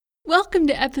Welcome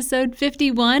to episode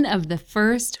 51 of The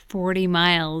First 40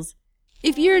 Miles.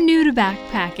 If you're new to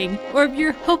backpacking, or if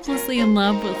you're hopelessly in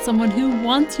love with someone who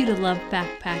wants you to love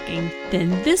backpacking, then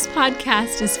this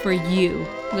podcast is for you.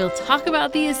 We'll talk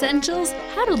about the essentials,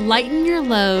 how to lighten your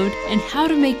load, and how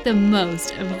to make the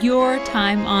most of your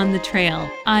time on the trail.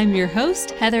 I'm your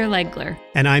host, Heather Legler.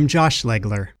 And I'm Josh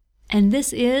Legler. And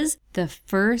this is The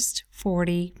First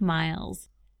 40 Miles.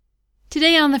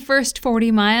 Today on The First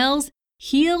 40 Miles,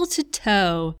 Heel to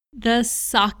Toe, the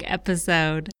sock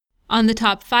episode. On the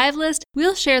top 5 list,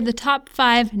 we'll share the top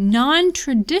 5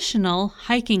 non-traditional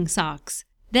hiking socks.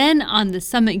 Then on the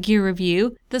Summit Gear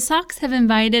Review, the socks have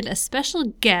invited a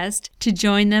special guest to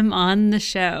join them on the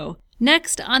show.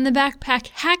 Next, on the Backpack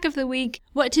Hack of the Week,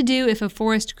 what to do if a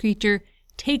forest creature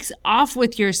takes off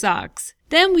with your socks.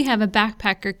 Then we have a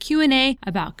Backpacker Q+A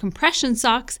about compression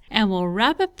socks, and we'll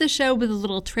wrap up the show with a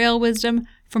little trail wisdom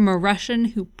from a Russian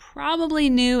who probably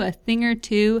knew a thing or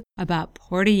two about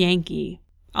Portyankis.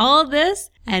 All this,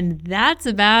 and that's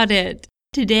about it.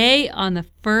 Today on the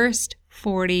First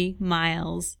 40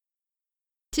 Miles.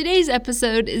 Today's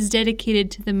episode is dedicated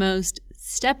to the most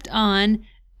stepped on,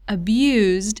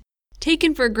 abused,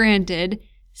 taken for granted,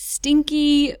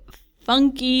 stinky,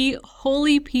 funky,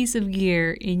 holy piece of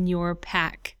gear in your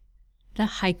pack, the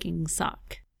hiking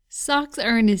sock. Socks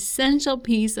are an essential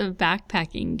piece of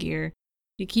backpacking gear.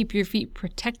 They keep your feet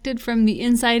protected from the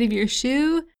inside of your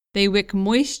shoe, they wick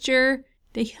moisture,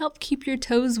 they help keep your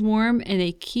toes warm, and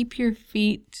they keep your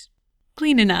feet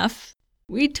clean enough.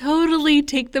 We totally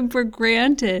take them for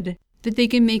granted, but they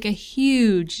can make a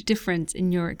huge difference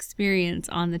in your experience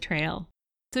on the trail.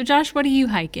 So Josh, what do you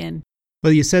hike in?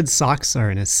 Well, you said socks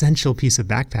are an essential piece of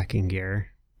backpacking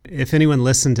gear. If anyone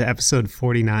listened to episode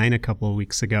 49 a couple of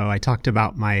weeks ago, I talked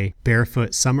about my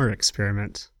barefoot summer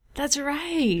experiment. That's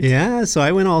right. Yeah, so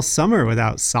I went all summer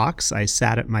without socks. I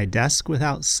sat at my desk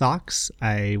without socks.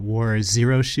 I wore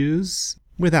zero shoes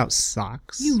without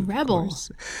socks. You rebel.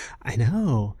 I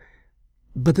know.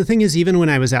 But the thing is, even when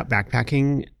I was out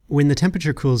backpacking, when the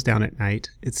temperature cools down at night,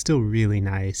 it's still really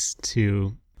nice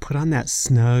to put on that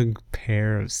snug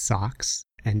pair of socks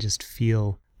and just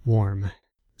feel warm.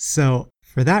 So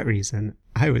for that reason,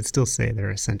 I would still say they're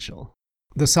essential.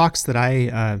 The socks that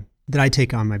I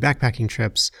take on my backpacking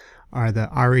trips are the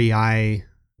REI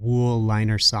wool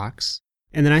liner socks.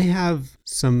 And then I have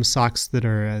some socks that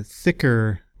are a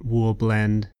thicker wool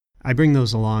blend. I bring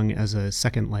those along as a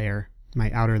second layer,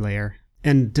 my outer layer.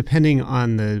 And depending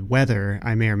on the weather,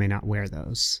 I may or may not wear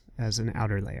those as an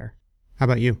outer layer. How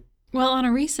about you? Well, on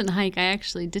a recent hike, I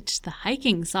actually ditched the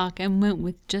hiking sock and went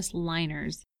with just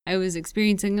liners. I was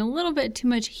experiencing a little bit too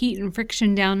much heat and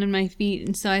friction down in my feet,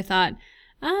 and so I thought,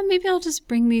 maybe I'll just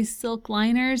bring these silk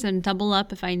liners and double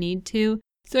up if I need to.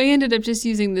 So I ended up just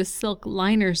using this silk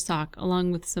liner sock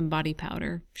along with some body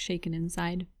powder shaken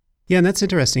inside. Yeah, and that's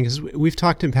interesting because we've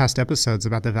talked in past episodes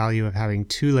about the value of having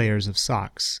 2 layers of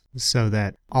socks so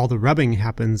that all the rubbing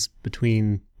happens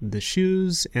between the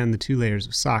shoes and the 2 layers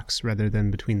of socks rather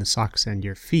than between the socks and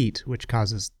your feet, which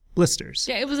causes blisters.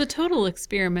 Yeah, it was a total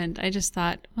experiment. I just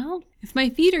thought, well, if my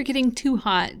feet are getting too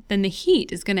hot, then the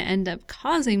heat is going to end up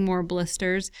causing more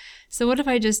blisters. So what if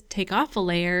I just take off a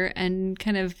layer and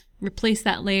kind of replace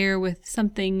that layer with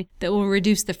something that will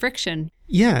reduce the friction?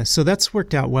 Yeah, so that's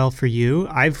worked out well for you.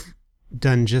 I've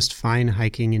done just fine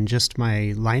hiking in just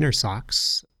my liner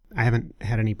socks. I haven't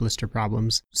had any blister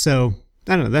problems. So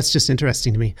I don't know, that's just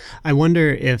interesting to me. I wonder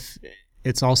if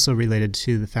it's also related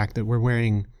to the fact that we're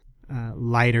wearing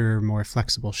lighter, more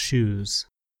flexible shoes.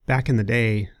 Back in the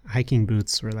day, hiking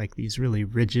boots were like these really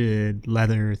rigid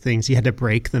leather things. You had to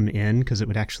break them in because it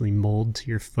would actually mold to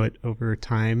your foot over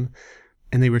time.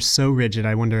 And they were so rigid,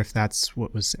 I wonder if that's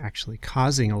what was actually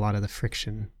causing a lot of the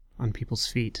friction on people's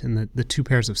feet. And the 2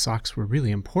 pairs of socks were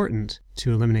really important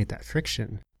to eliminate that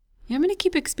friction. Yeah, I'm going to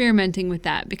keep experimenting with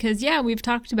that because, yeah, we've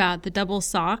talked about the double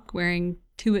sock, wearing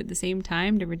 2 at the same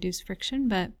time to reduce friction,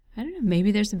 but I don't know,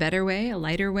 maybe there's a better way, a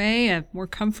lighter way, a more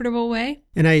comfortable way.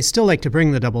 And I still like to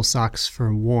bring the double socks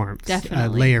for warmth.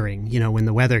 Definitely. Layering. You know, when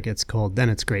the weather gets cold, then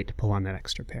it's great to pull on that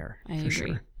extra pair. I agree.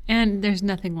 Sure. And there's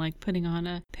nothing like putting on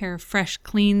a pair of fresh,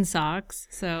 clean socks.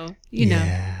 So, you know,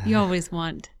 you always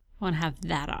want to have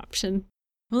that option.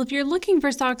 Well, if you're looking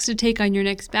for socks to take on your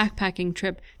next backpacking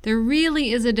trip, there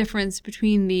really is a difference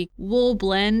between the wool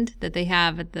blend that they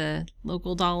have at the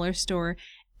local dollar store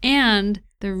and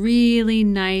the really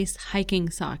nice hiking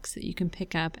socks that you can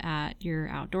pick up at your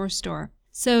outdoor store.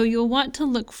 So you'll want to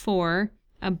look for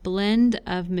a blend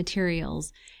of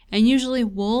materials. And usually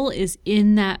wool is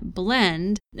in that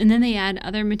blend. And then they add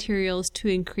other materials to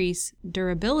increase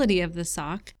durability of the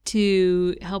sock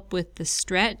to help with the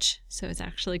stretch, so it's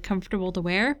actually comfortable to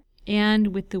wear,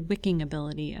 and with the wicking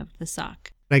ability of the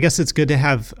sock. I guess it's good to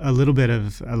have a little bit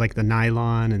of like the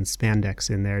nylon and spandex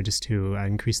in there just to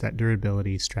increase that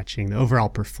durability, stretching. The overall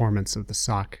performance of the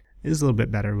sock is a little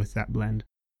bit better with that blend.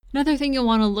 Another thing you'll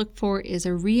want to look for is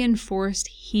a reinforced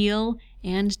heel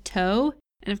and toe.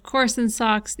 And of course, in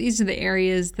socks, these are the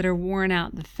areas that are worn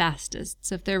out the fastest.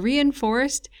 So if they're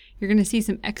reinforced, you're going to see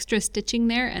some extra stitching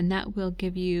there, and that will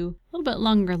give you a little bit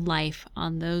longer life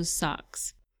on those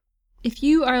socks. If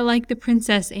you are like the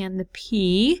Princess and the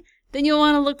Pea, then you'll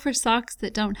want to look for socks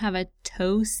that don't have a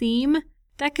toe seam.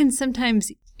 That can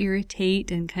sometimes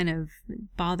irritate and kind of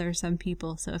bother some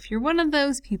people. So if you're one of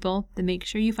those people, then make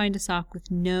sure you find a sock with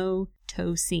no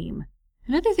toe seam.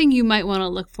 Another thing you might want to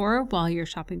look for while you're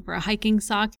shopping for a hiking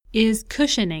sock is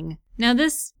cushioning. Now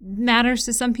this matters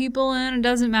to some people and it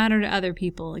doesn't matter to other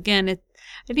people. Again,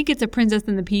 I think it's a Princess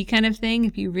and the Pea kind of thing.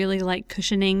 If you really like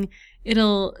cushioning,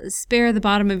 it'll spare the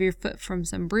bottom of your foot from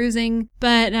some bruising.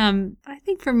 But I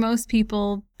think for most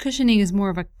people, cushioning is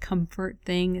more of a comfort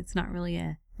thing. It's not really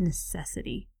a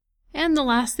necessity. And the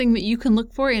last thing that you can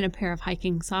look for in a pair of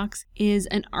hiking socks is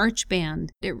an arch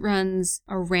band. It runs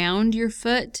around your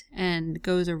foot and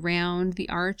goes around the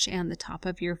arch and the top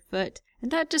of your foot.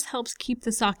 And that just helps keep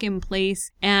the sock in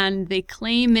place. And they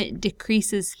claim it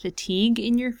decreases fatigue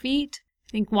in your feet.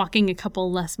 I think walking a couple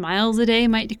less miles a day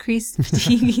might decrease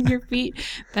fatigue in your feet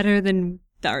better than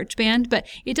the arch band. But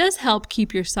it does help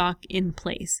keep your sock in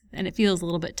place. And it feels a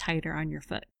little bit tighter on your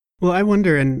foot. Well, I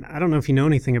wonder, and I don't know if you know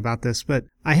anything about this, but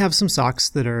I have some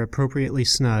socks that are appropriately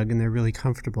snug and they're really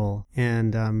comfortable.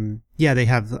 And they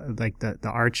have like the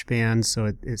arch band, so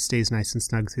it stays nice and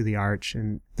snug through the arch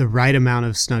and the right amount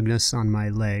of snugness on my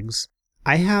legs.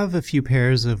 I have a few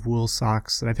pairs of wool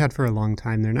socks that I've had for a long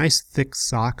time. They're nice, thick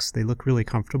socks. They look really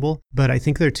comfortable, but I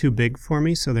think they're too big for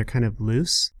me, so they're kind of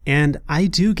loose. And I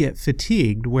do get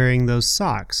fatigued wearing those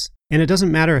socks. And it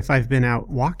doesn't matter if I've been out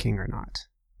walking or not.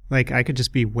 Like, I could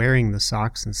just be wearing the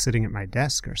socks and sitting at my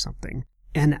desk or something.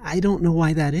 And I don't know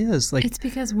why that is. Like, it's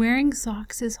because wearing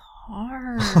socks is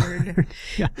hard.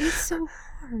 Yeah. It's so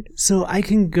hard. So I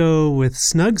can go with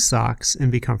snug socks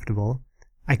and be comfortable.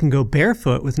 I can go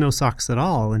barefoot with no socks at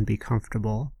all and be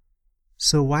comfortable.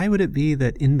 So why would it be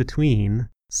that in between,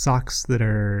 socks that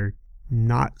are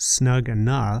not snug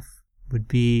enough would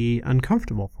be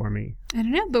uncomfortable for me? I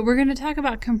don't know, but we're going to talk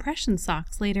about compression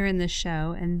socks later in the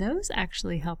show, and those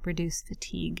actually help reduce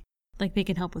fatigue. Like they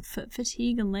can help with foot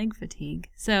fatigue and leg fatigue.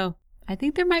 So I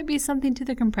think there might be something to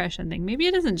the compression thing. Maybe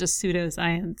it isn't just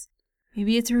pseudoscience.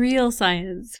 Maybe it's real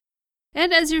science.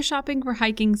 And as you're shopping for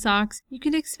hiking socks, you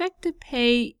can expect to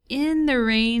pay in the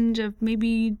range of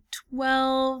maybe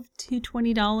 $12 to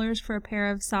 $20 for a pair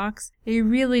of socks. They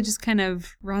really just kind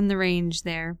of run the range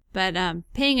there. But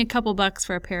paying a couple bucks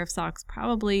for a pair of socks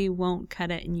probably won't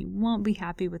cut it, and you won't be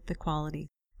happy with the quality.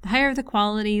 The higher the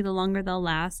quality, the longer they'll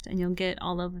last, and you'll get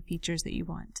all of the features that you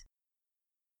want.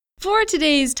 For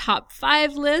today's top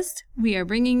 5 list, we are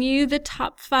bringing you the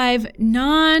top 5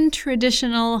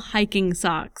 non-traditional hiking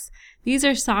socks. These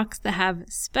are socks that have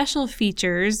special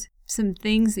features, some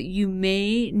things that you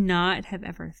may not have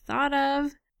ever thought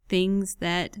of, things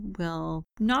that will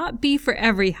not be for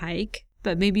every hike,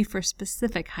 but maybe for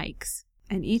specific hikes,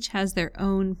 and each has their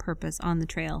own purpose on the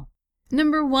trail.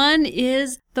 Number 1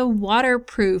 is the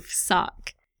waterproof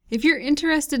sock. If you're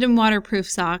interested in waterproof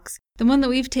socks, the one that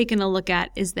we've taken a look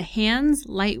at is the Hands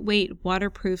Lightweight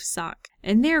Waterproof Sock,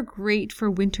 and they're great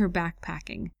for winter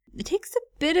backpacking. It takes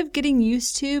a bit of getting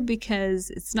used to because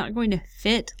it's not going to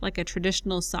fit like a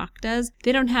traditional sock does.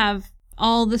 They don't have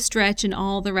all the stretch in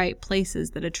all the right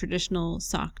places that a traditional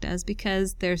sock does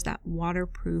because there's that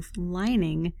waterproof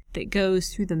lining that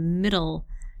goes through the middle,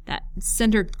 that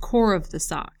centered core of the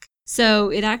sock. So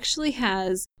it actually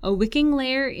has a wicking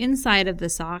layer inside of the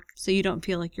sock so you don't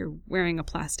feel like you're wearing a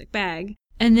plastic bag.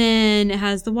 And then it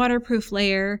has the waterproof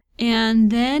layer, and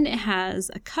then it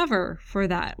has a cover for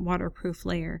that waterproof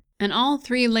layer. And all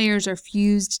 3 layers are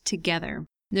fused together.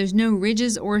 There's no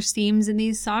ridges or seams in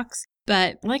these socks,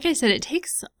 but like I said, it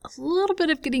takes a little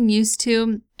bit of getting used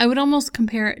to. I would almost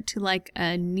compare it to like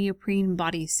a neoprene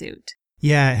bodysuit.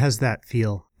 Yeah, it has that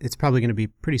feel. It's probably going to be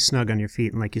pretty snug on your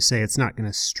feet, and like you say, it's not going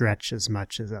to stretch as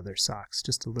much as other socks,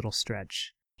 just a little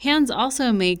stretch. Hands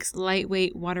also makes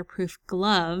lightweight waterproof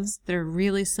gloves that are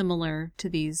really similar to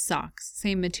these socks.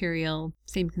 Same material,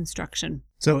 same construction.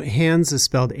 So Hands is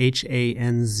spelled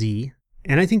Hanz,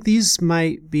 And I think these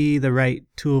might be the right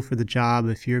tool for the job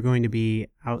if you're going to be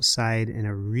outside in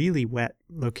a really wet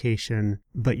location,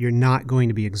 but you're not going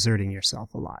to be exerting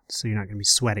yourself a lot, so you're not going to be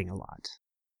sweating a lot.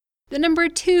 The number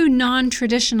 2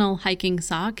 non-traditional hiking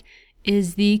sock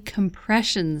is the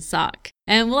compression sock.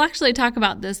 And we'll actually talk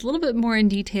about this a little bit more in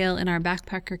detail in our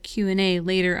Backpacker Q+A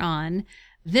later on.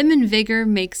 Vim and Vigor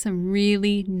make some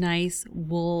really nice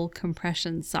wool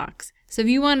compression socks. So if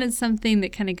you wanted something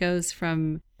that kind of goes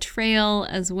from trail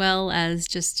as well as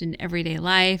just in everyday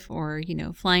life or,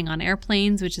 flying on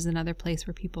airplanes, which is another place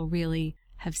where people really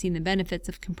have seen the benefits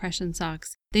of compression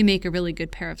socks, they make a really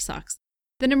good pair of socks.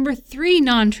 The number 3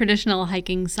 non-traditional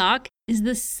hiking sock is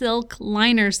the silk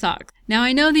liner sock. Now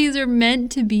I know these are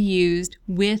meant to be used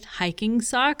with hiking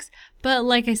socks, but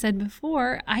like I said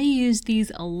before, I use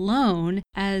these alone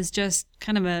as just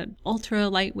kind of an ultra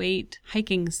lightweight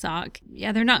hiking sock.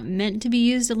 Yeah, they're not meant to be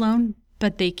used alone,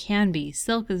 but they can be.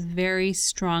 Silk is very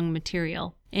strong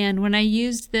material. And when I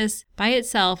used this by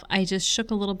itself, I just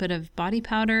shook a little bit of body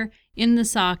powder in the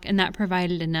sock, and that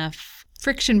provided enough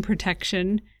friction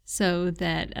protection so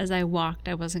that as I walked,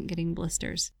 I wasn't getting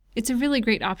blisters. It's a really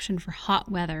great option for hot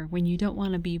weather when you don't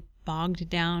want to be bogged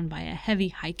down by a heavy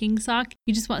hiking sock.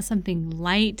 You just want something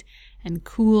light and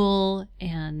cool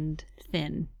and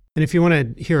thin. And if you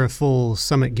want to hear a full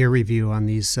Summit Gear review on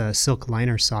these silk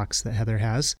liner socks that Heather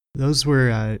has, those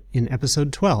were in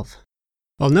episode 12.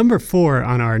 Well, number 4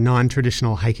 on our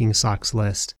non-traditional hiking socks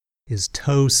list is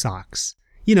toe socks.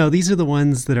 These are the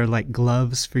ones that are like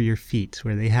gloves for your feet,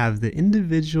 where they have the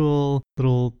individual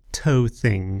little toe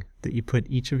thing that you put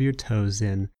each of your toes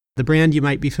in. The brand you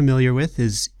might be familiar with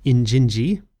is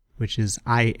Injinji, which is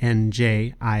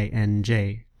Injinji.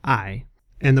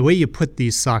 And the way you put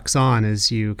these socks on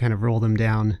is you kind of roll them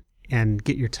down and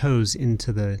get your toes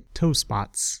into the toe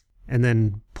spots and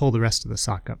then pull the rest of the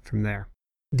sock up from there.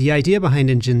 The idea behind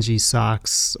Injinji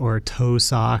socks or toe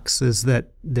socks is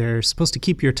that they're supposed to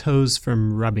keep your toes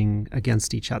from rubbing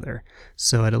against each other.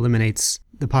 So it eliminates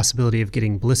the possibility of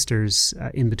getting blisters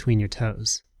in between your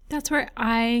toes. That's where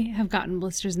I have gotten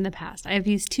blisters in the past. I have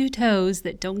these 2 toes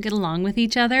that don't get along with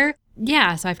each other.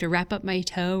 Yeah, so I have to wrap up my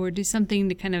toe or do something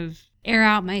to kind of air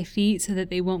out my feet so that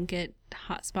they won't get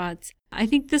hot spots. I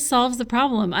think this solves the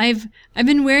problem. I've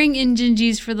been wearing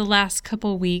Injinjis for the last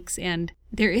couple weeks, and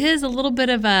there is a little bit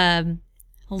of a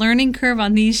learning curve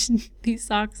on these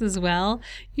socks as well.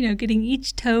 Getting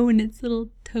each toe in its little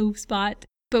toe spot.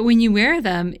 But when you wear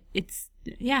them,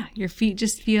 your feet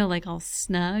just feel like all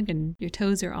snug and your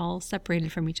toes are all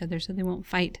separated from each other so they won't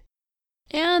fight.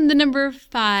 And the number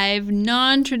 5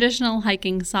 non-traditional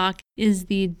hiking sock is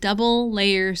the double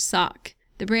layer sock.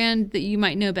 The brand that you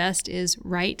might know best is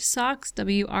Wright Socks,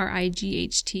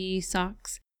 WRIGHT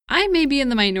socks. I may be in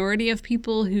the minority of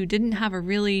people who didn't have a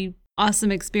really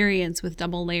awesome experience with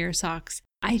double layer socks.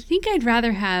 I think I'd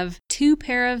rather have 2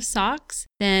 pair of socks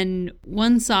than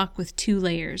 1 sock with 2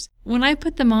 layers. When I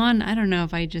put them on, I don't know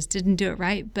if I just didn't do it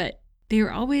right, but they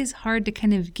were always hard to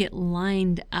kind of get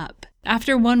lined up.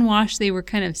 After one wash, they were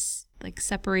kind of like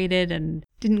separated and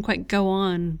didn't quite go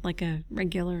on like a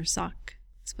regular sock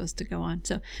is supposed to go on.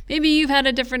 So maybe you've had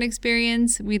a different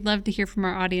experience. We'd love to hear from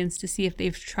our audience to see if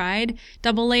they've tried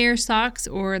double layer socks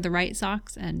or the Wright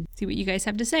socks and see what you guys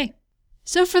have to say.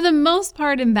 So for the most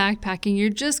part in backpacking, you're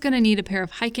just going to need a pair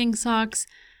of hiking socks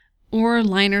or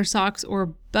liner socks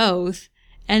or both.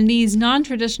 And these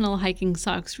non-traditional hiking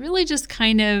socks really just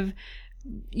kind of,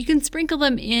 you can sprinkle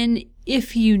them in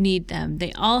if you need them.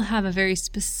 They all have a very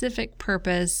specific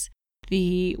purpose.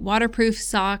 The waterproof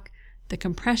sock, the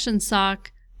compression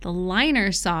sock, the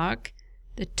liner sock,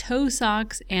 the toe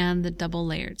socks, and the double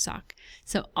layered sock.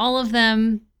 So all of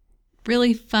them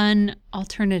really fun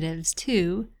alternatives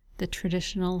to the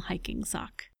traditional hiking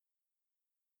sock.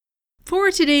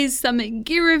 For today's Summit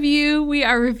Gear Review, we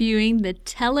are reviewing the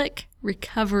Telic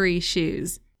recovery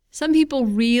shoes. Some people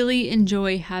really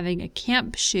enjoy having a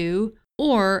camp shoe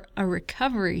or a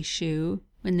recovery shoe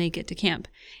when they get to camp.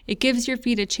 It gives your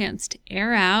feet a chance to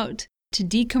air out, to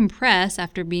decompress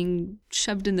after being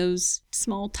shoved in those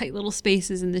small, tight little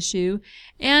spaces in the shoe,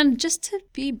 and just to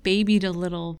be babied a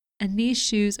little. And these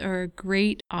shoes are a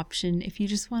great option if you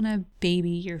just want to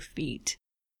baby your feet.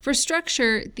 For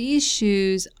structure, these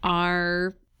shoes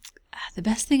are the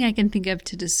best thing I can think of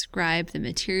to describe the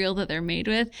material that they're made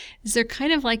with is they're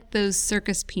kind of like those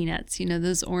circus peanuts,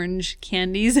 those orange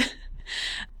candies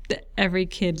that every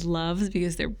kid loves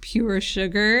because they're pure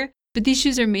sugar. But these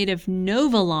shoes are made of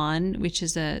Novalon, which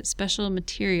is a special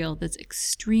material that's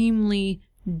extremely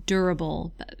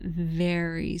durable, but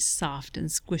very soft and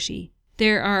squishy.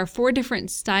 There are 4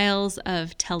 different styles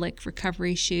of Telic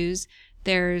recovery shoes.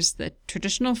 There's the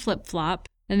traditional flip-flop.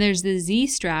 And there's the Z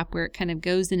strap where it kind of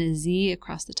goes in a Z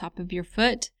across the top of your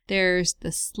foot. There's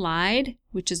the slide,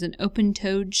 which is an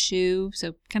open-toed shoe,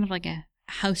 so kind of like a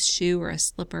house shoe or a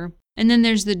slipper. And then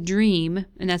there's the Dream,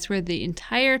 and that's where the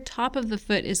entire top of the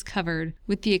foot is covered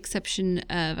with the exception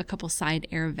of a couple side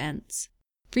air vents.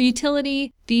 For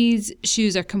utility, these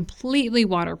shoes are completely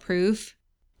waterproof.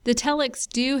 The Telex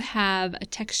do have a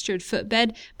textured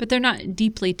footbed, but they're not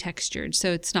deeply textured,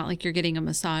 so it's not like you're getting a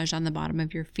massage on the bottom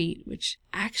of your feet, which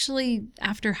actually,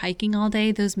 after hiking all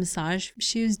day, those massage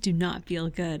shoes do not feel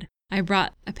good. I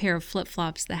brought a pair of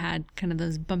flip-flops that had kind of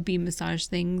those bumpy massage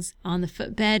things on the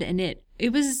footbed, and it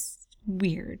was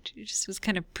weird. It just was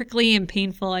kind of prickly and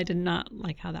painful. I did not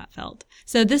like how that felt.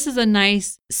 So this is a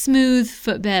nice, smooth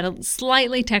footbed,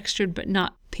 slightly textured, but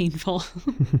not painful.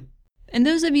 And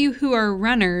those of you who are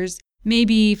runners may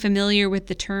be familiar with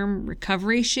the term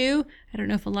recovery shoe. I don't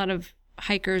know if a lot of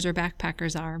hikers or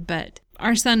backpackers are, but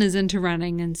our son is into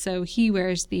running, and so he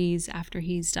wears these after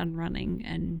he's done running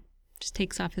and just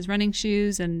takes off his running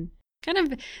shoes and kind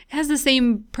of has the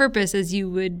same purpose as you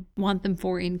would want them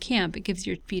for in camp. It gives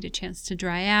your feet a chance to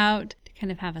dry out, to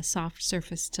kind of have a soft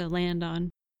surface to land on.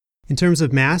 In terms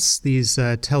of mass, these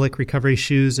Telic recovery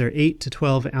shoes are 8 to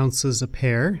 12 ounces a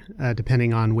pair,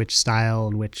 depending on which style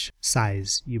and which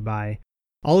size you buy.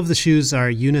 All of the shoes are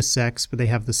unisex, but they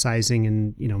have the sizing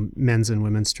in, men's and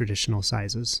women's traditional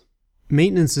sizes.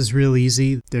 Maintenance is real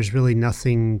easy. There's really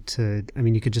nothing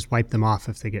you could just wipe them off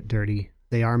if they get dirty.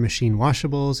 They are machine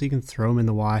washable, so you can throw them in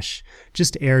the wash.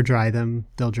 Just air dry them.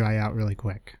 They'll dry out really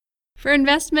quick. For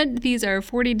investment, these are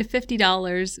 $40 to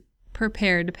 $50 per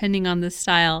pair, depending on the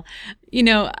style.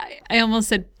 I almost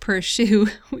said per shoe,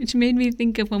 which made me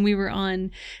think of when we were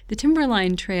on the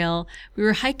Timberline Trail. We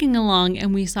were hiking along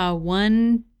and we saw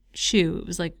one shoe. It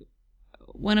was like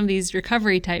one of these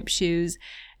recovery type shoes.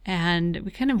 And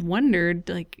we kind of wondered,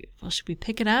 should we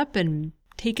pick it up and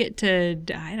take it to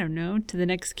the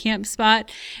next camp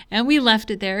spot? And we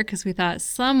left it there because we thought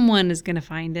someone is going to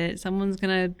find it. Someone's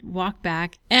going to walk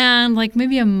back. And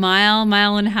maybe a mile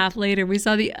and a half later, we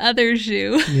saw the other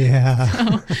shoe.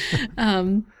 Yeah.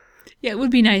 So, it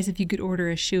would be nice if you could order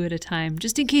a shoe at a time,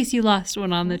 just in case you lost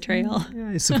one on the trail. Yeah,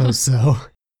 I suppose so.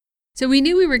 So we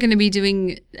knew we were going to be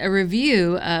doing a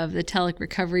review of the Telic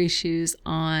recovery shoes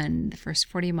on the first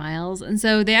 40 miles. And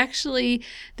so the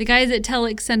guys at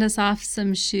Telic sent us off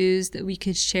some shoes that we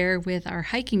could share with our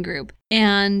hiking group.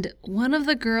 And one of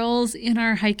the girls in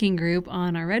our hiking group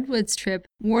on our Redwoods trip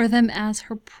wore them as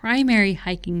her primary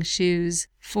hiking shoes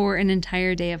for an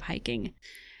entire day of hiking.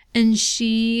 And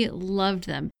she loved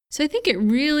them. So I think it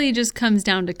really just comes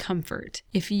down to comfort.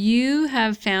 If you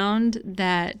have found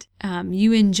that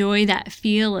you enjoy that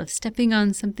feel of stepping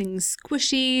on something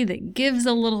squishy that gives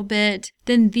a little bit,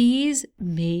 then these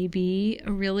may be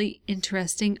a really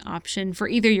interesting option for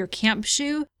either your camp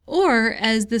shoe or,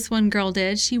 as this one girl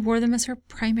did, she wore them as her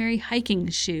primary hiking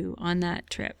shoe on that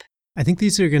trip. I think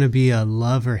these are going to be a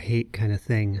love or hate kind of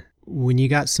thing. When you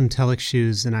got some Telic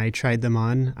shoes and I tried them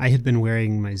on, I had been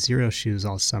wearing my Zero shoes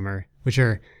all summer, which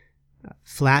are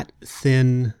flat,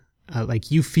 thin,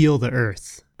 you feel the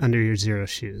earth under your Zero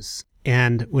shoes.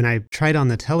 And when I tried on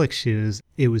the Telic shoes,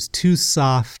 it was too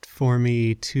soft for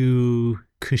me, too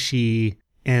cushy,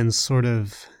 and sort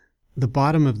of the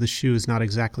bottom of the shoe is not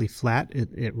exactly flat.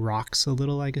 It rocks a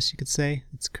little, I guess you could say.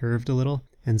 It's curved a little.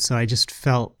 And so I just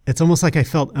it's almost like I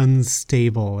felt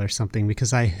unstable or something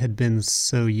because I had been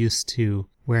so used to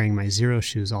wearing my Zero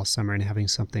shoes all summer and having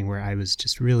something where I was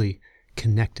just really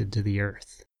connected to the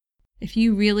earth. If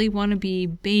you really want to be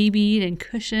babied and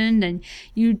cushioned and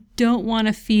you don't want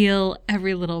to feel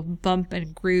every little bump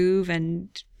and groove and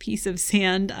piece of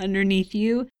sand underneath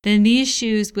you, then these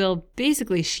shoes will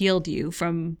basically shield you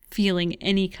from feeling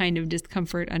any kind of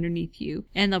discomfort underneath you.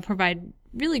 And they'll provide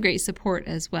really great support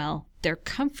as well. They're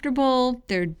comfortable,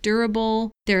 they're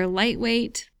durable, they're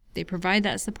lightweight. They provide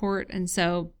that support. And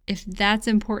so if that's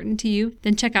important to you,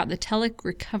 then check out the Telic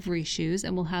recovery shoes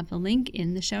and we'll have the link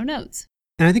in the show notes.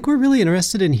 And I think we're really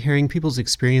interested in hearing people's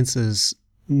experiences,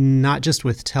 not just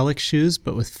with Telic shoes,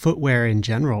 but with footwear in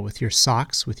general, with your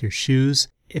socks, with your shoes.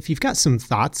 If you've got some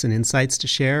thoughts and insights to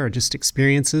share or just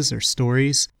experiences or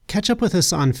stories, catch up with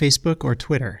us on Facebook or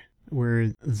Twitter.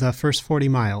 We're The First 40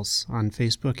 Miles on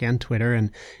Facebook and Twitter.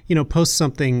 And, post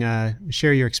something,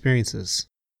 share your experiences.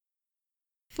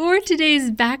 For today's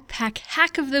backpack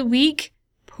hack of the week,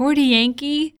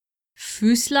 Portyanki,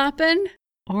 Fußlappen,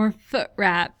 or foot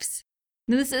wraps.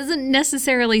 Now, this isn't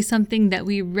necessarily something that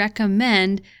we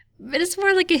recommend, but it's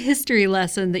more like a history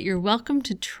lesson that you're welcome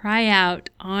to try out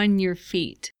on your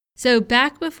feet. So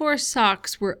back before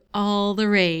socks were all the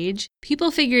rage,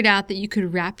 people figured out that you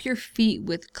could wrap your feet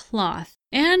with cloth.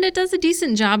 And it does a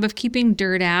decent job of keeping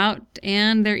dirt out,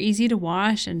 and they're easy to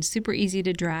wash and super easy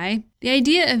to dry. The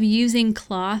idea of using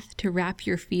cloth to wrap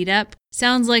your feet up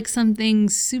sounds like something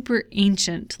super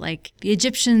ancient, like the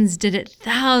Egyptians did it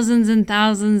thousands and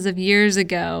thousands of years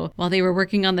ago while they were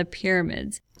working on the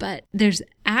pyramids. But there's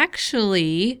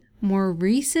actually more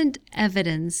recent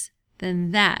evidence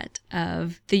than that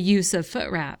of the use of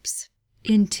foot wraps.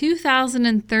 In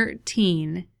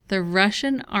 2013, the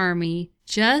Russian army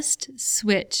just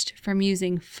switched from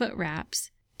using foot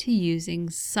wraps to using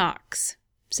socks.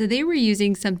 So they were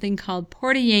using something called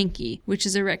Portyanki, which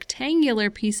is a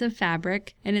rectangular piece of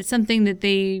fabric, and it's something that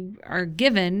they are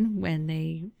given when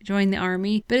they join the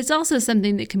army, but it's also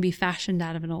something that can be fashioned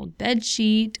out of an old bed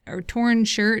sheet or torn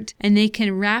shirt, and they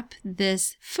can wrap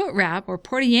this foot wrap or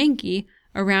Portyanki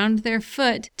around their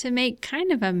foot to make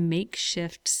kind of a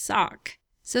makeshift sock.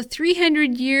 So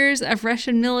 300 years of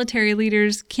Russian military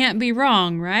leaders can't be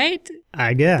wrong, right?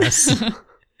 I guess.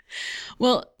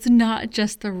 Well, it's not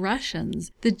just the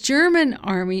Russians. The German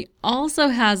army also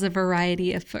has a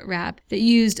variety of foot wrap that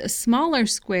used a smaller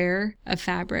square of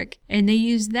fabric, and they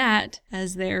used that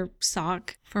as their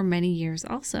sock for many years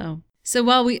also. So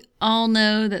while we all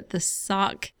know that the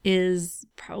sock is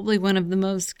probably one of the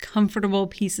most comfortable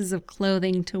pieces of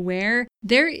clothing to wear,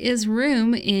 there is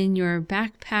room in your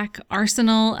backpack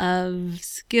arsenal of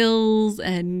skills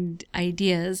and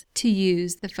ideas to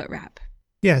use the foot wrap.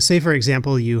 Yeah, say for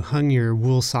example, you hung your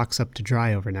wool socks up to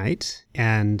dry overnight,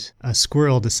 and a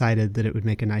squirrel decided that it would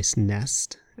make a nice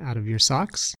nest out of your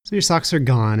socks. So your socks are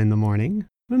gone in the morning.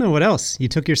 I don't know, what else? You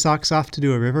took your socks off to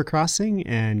do a river crossing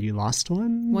and you lost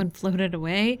one? One floated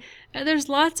away. There's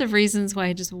lots of reasons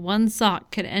why just one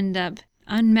sock could end up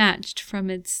unmatched from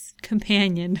its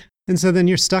companion. And so then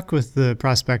you're stuck with the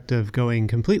prospect of going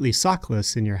completely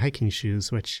sockless in your hiking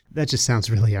shoes, which that just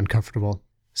sounds really uncomfortable.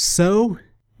 So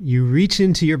you reach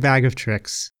into your bag of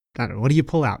tricks. I don't know, what do you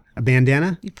pull out? A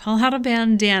bandana? You pull out a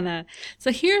bandana.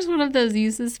 So here's one of those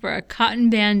uses for a cotton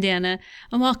bandana.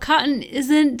 And while cotton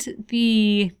isn't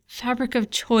the fabric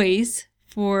of choice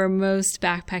for most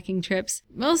backpacking trips,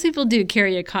 most people do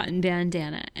carry a cotton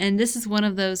bandana. And this is one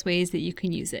of those ways that you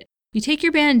can use it. You take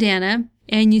your bandana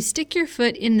and you stick your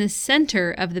foot in the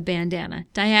center of the bandana,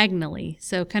 diagonally,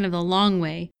 so kind of the long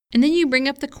way. And then you bring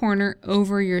up the corner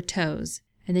over your toes.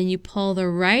 And then you pull the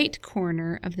right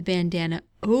corner of the bandana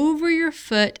over your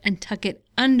foot and tuck it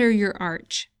under your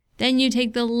arch. Then you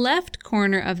take the left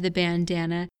corner of the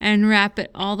bandana and wrap it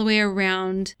all the way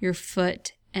around your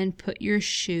foot and put your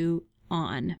shoe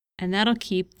on. And that'll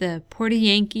keep the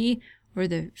Portyanki or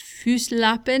the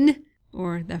Fußlappen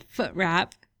or the foot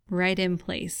wrap right in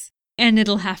place. And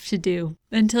it'll have to do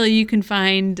until you can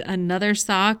find another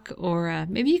sock, or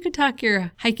maybe you could talk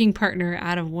your hiking partner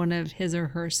out of one of his or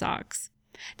her socks.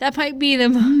 That might be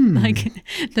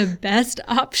the best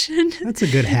option. That's a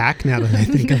good hack now that I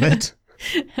think of it.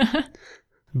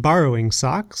 Borrowing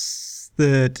socks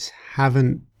that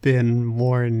haven't been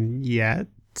worn yet.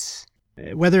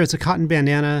 Whether it's a cotton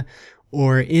bandana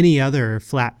or any other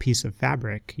flat piece of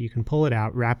fabric, you can pull it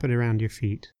out, wrap it around your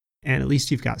feet, and at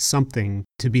least you've got something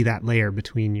to be that layer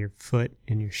between your foot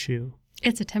and your shoe.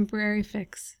 It's a temporary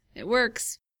fix. It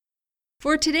works.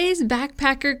 For today's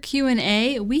Backpacker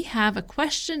Q&A, we have a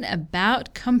question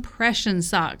about compression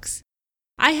socks.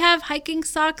 I have hiking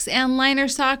socks and liner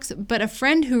socks, but a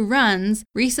friend who runs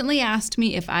recently asked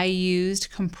me if I used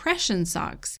compression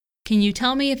socks. Can you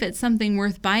tell me if it's something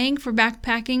worth buying for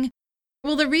backpacking?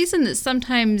 Well, the reason that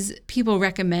sometimes people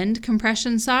recommend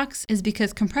compression socks is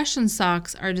because compression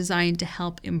socks are designed to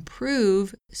help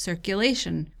improve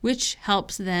circulation, which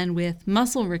helps then with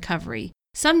muscle recovery.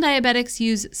 Some diabetics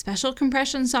use special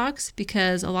compression socks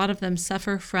because a lot of them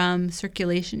suffer from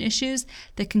circulation issues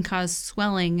that can cause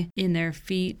swelling in their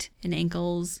feet and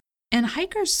ankles. And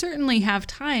hikers certainly have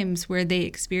times where they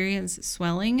experience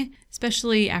swelling,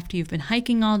 especially after you've been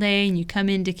hiking all day and you come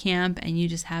into camp and you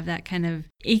just have that kind of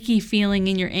achy feeling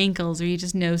in your ankles, or you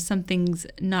just know something's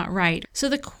not right. So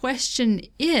the question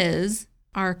is,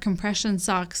 are compression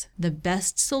socks the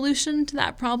best solution to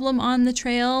that problem on the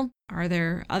trail? Are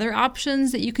there other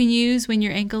options that you can use when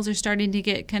your ankles are starting to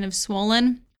get kind of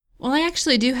swollen? Well, I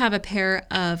actually do have a pair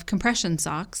of compression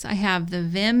socks. I have the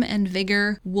Vim and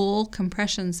Vigor wool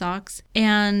compression socks,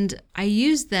 and I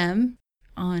use them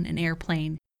on an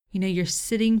airplane. You know, you're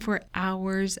sitting for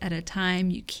hours at a time.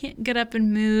 You can't get up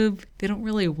and move. They don't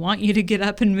really want you to get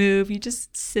up and move. You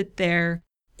just sit there.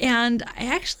 And I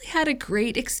actually had a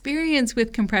great experience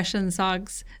with compression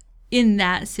socks in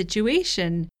that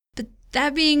situation. But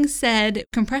That being said,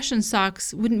 compression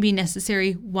socks wouldn't be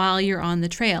necessary while you're on the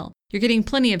trail. You're getting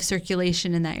plenty of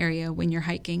circulation in that area when you're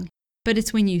hiking. But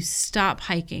it's when you stop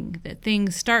hiking that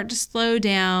things start to slow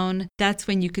down. That's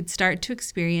when you could start to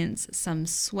experience some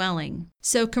swelling.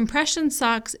 So compression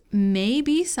socks may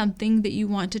be something that you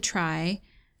want to try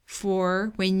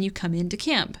for when you come into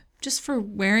camp. Just for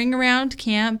wearing around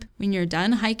camp when you're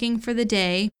done hiking for the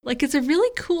day. Like, it's a really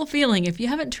cool feeling. If you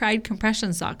haven't tried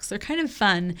compression socks, they're kind of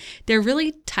fun. They're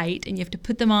really tight and you have to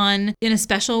put them on in a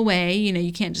special way.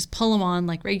 You can't just pull them on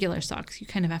like regular socks. You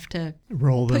kind of have to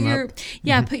roll them up.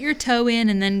 Yeah, put your toe in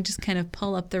and then just kind of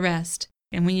pull up the rest.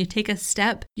 And when you take a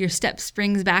step, your step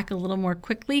springs back a little more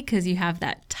quickly because you have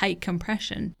that tight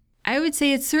compression. I would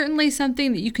say it's certainly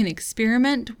something that you can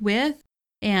experiment with.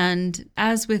 And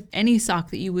as with any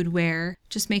sock that you would wear,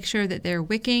 just make sure that they're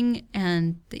wicking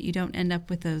and that you don't end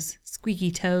up with those squeaky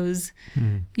toes.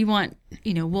 You want,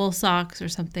 wool socks or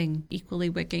something equally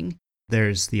wicking.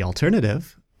 There's the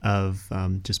alternative of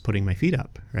just putting my feet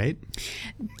up, right?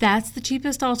 That's the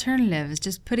cheapest alternative, is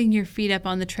just putting your feet up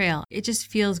on the trail. It just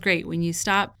feels great when you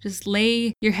stop. Just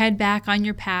lay your head back on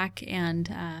your pack and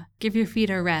give your feet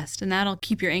a rest, and that'll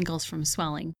keep your ankles from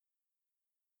swelling.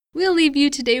 We'll leave you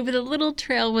today with a little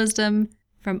trail wisdom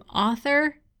from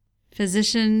author,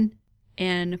 physician,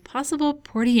 and possible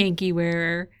Portyanki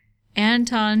wearer,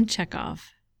 Anton Chekhov.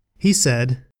 He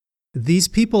said, "These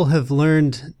people have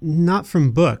learned not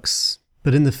from books,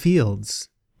 but in the fields,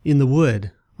 in the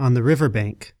wood, on the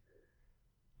riverbank.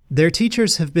 Their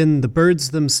teachers have been the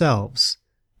birds themselves,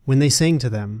 when they sang to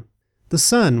them, the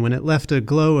sun when it left a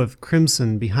glow of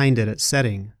crimson behind it at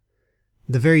setting,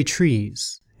 the very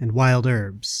trees, and wild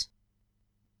herbs."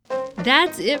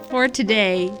 That's it for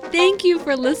today. Thank you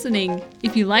for listening.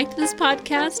 If you liked this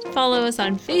podcast, follow us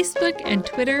on Facebook and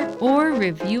Twitter or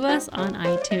review us on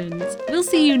iTunes. We'll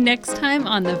see you next time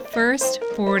on the first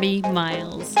 40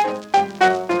 miles.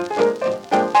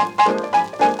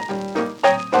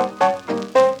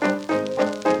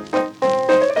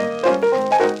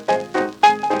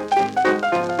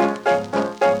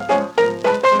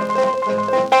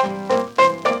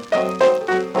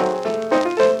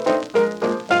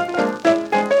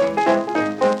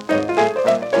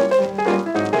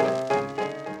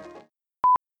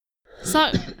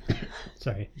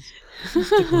 Sorry.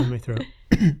 Tickling in my throat.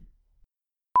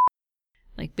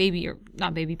 Like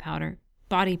not baby powder,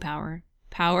 body power.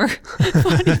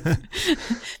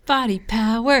 Body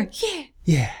power. Yeah.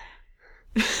 Yeah.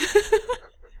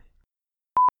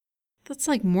 That's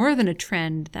like more than a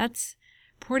trend. That's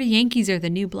Portyankis are the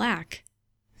new black.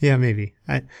 Yeah, maybe.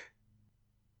 I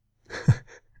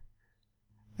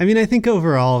think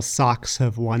overall socks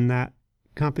have won that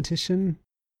competition.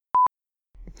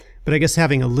 But I guess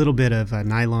having a little bit of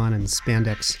nylon and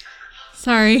spandex.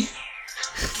 Sorry.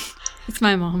 It's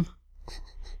my mom.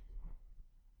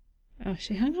 Oh,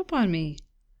 she hung up on me.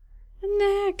 The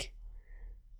neck.